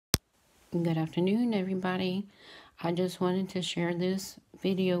Good afternoon, everybody. I just wanted to share this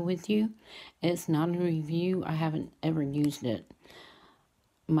video with you. It's not a review. I haven't ever used it.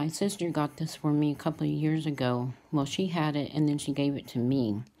 My sister got this for me a couple of years ago. Well, she had it and then she gave it to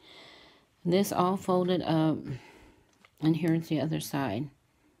me. This all folded up, and here's the other side.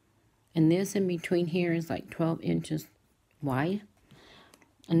 And this in between here is like 12 inches wide.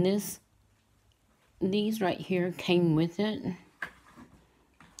 And these right here came with it.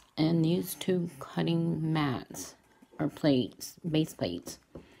 And these two cutting mats or plates, base plates,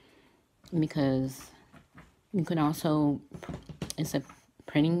 because you could also, it's a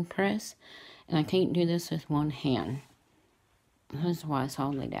printing press, and I can't do this with one hand. That's why it's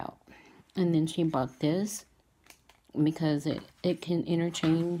all laid out. And then she bought this because it can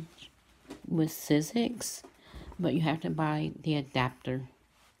interchange with Sizzix, but you have to buy the adapter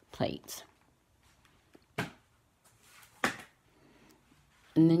plates.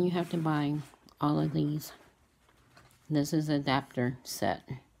 And then you have to buy all of these. This is adapter set.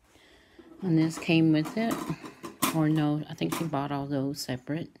 And this came with it. Or no, I think she bought all those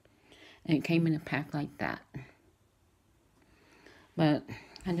separate. And it came in a pack like that. But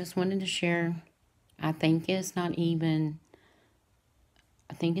I just wanted to share. I think it's not even,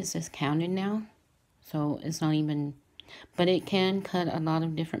 I think it's discounted now. So it's not even, but it can cut a lot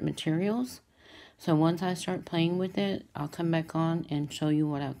of different materials. So once I start playing with it, I'll come back on and show you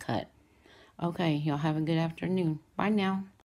what I cut. Okay, y'all have a good afternoon. Bye now.